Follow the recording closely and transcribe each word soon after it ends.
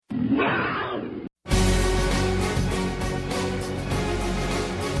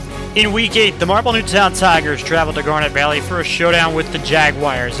In Week 8, the Marple Newtown Tigers traveled to Garnet Valley for a showdown with the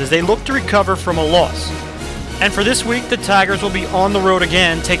Jaguars as they look to recover from a loss. And for this week, the Tigers will be on the road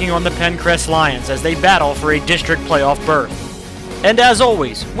again, taking on the Pencrest Lions as they battle for a district playoff berth. And as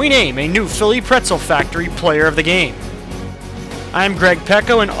always, we name a new Philly Pretzel Factory Player of the Game. I'm Greg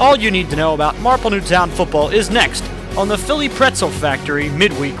Pecco, and all you need to know about Marple Newtown football is next on the Philly Pretzel Factory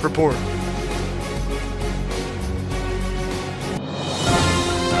Midweek Report.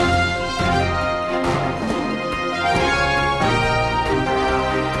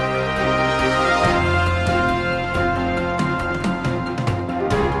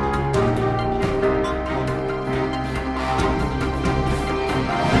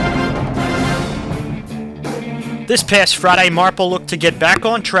 This past Friday, Marple looked to get back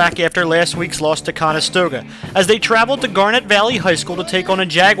on track after last week's loss to Conestoga, as they traveled to Garnet Valley High School to take on a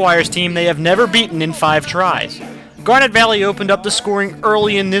Jaguars team they have never beaten in 5 tries. Garnet Valley opened up the scoring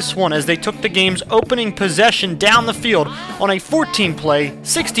early in this one as they took the game's opening possession down the field on a 14-play,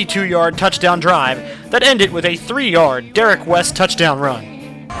 62-yard touchdown drive that ended with a 3-yard Derek West touchdown run.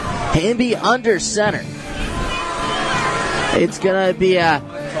 Hamby under center. It's going to be a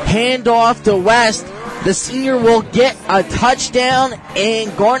handoff to West. The senior will get a touchdown,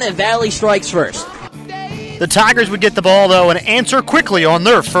 and Garnet Valley strikes first. The Tigers would get the ball, though, and answer quickly on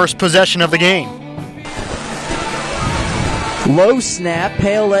their first possession of the game. Low snap.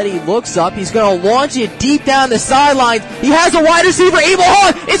 Paoletti looks up. He's going to launch it deep down the sidelines. He has a wide receiver, Abel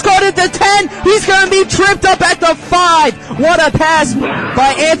Hall. It's going to the 10. He's going to be tripped up at the 5. What a pass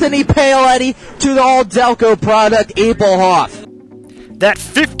by Anthony Paoletti to the All-Delco product, Abel Hoff. That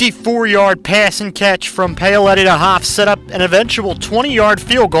 54-yard pass and catch from Paoletti to Hoff set up an eventual 20-yard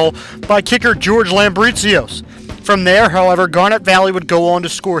field goal by kicker George Lambricios. From there, however, Garnet Valley would go on to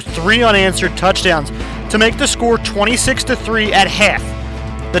score 3 unanswered touchdowns to make the score 26-3 at half.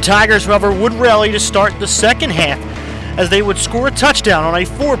 The Tigers, however, would rally to start the second half as they would score a touchdown on a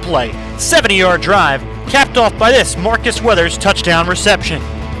 4-play, 70-yard drive, capped off by this Marcus Weathers touchdown reception.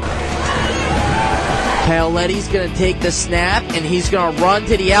 Paoletti's going to take the snap, and he's going to run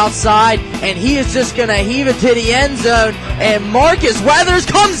to the outside, and he is just going to heave it to the end zone, and Marcus Weathers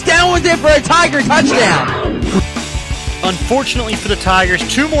comes down with it for a Tiger touchdown. Unfortunately for the Tigers,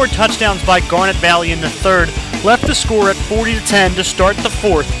 2 more touchdowns by Garnet Valley in the third left the score at 40-10 to start the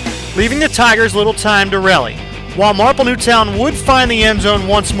fourth, leaving the Tigers little time to rally. While Marple Newtown would find the end zone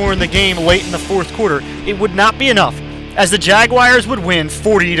once more in the game late in the fourth quarter, it would not be enough, as the Jaguars would win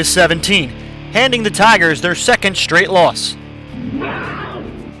 40-17. Handing the Tigers their second straight loss.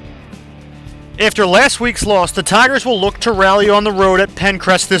 After last week's loss, the Tigers will look to rally on the road at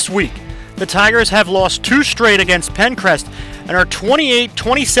Pencrest this week. The Tigers have lost 2 straight against Pencrest and are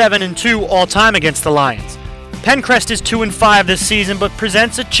 28-27-2 all-time against the Lions. Pencrest is 2-5 this season, but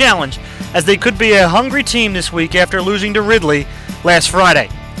presents a challenge as they could be a hungry team this week after losing to Ridley last Friday.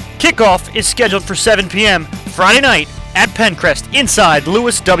 Kickoff is scheduled for 7 p.m. Friday night at Pencrest inside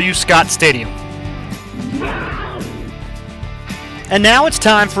Lewis W. Scott Stadium. And now it's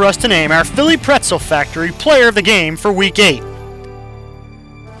time for us to name our Philly Pretzel Factory Player of the Game for Week 8.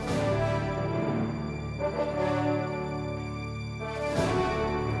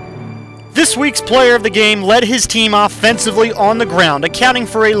 This week's Player of the Game led his team offensively on the ground, accounting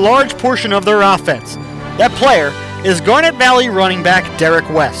for a large portion of their offense. That player is Garnet Valley running back Derek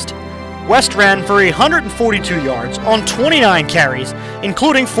West. West ran for 142 yards on 29 carries,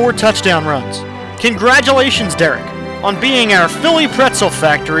 including 4 touchdown runs. Congratulations, Derek, on being our Philly Pretzel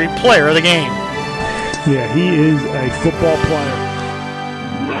Factory Player of the Game. Yeah, he is a football player.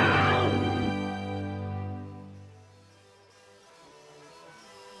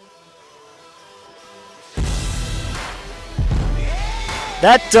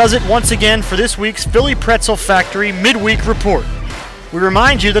 That does it once again for this week's Philly Pretzel Factory Midweek Report. We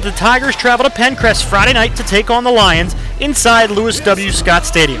remind you that the Tigers travel to Pencrest Friday night to take on the Lions inside Lewis W. Scott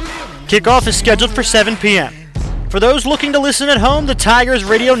Stadium. Kickoff is scheduled for 7 p.m. For those looking to listen at home, the Tigers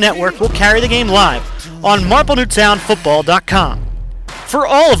Radio Network will carry the game live on MarpleNewtownFootball.com. For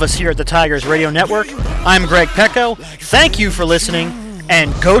all of us here at the Tigers Radio Network, I'm Greg Pecco. Thank you for listening,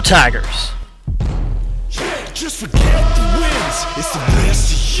 and go Tigers! Just forget the wins, it's the best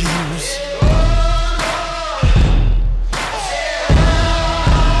to use.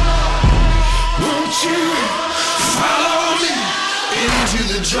 Won't you follow me into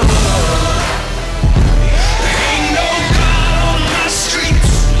the jungle?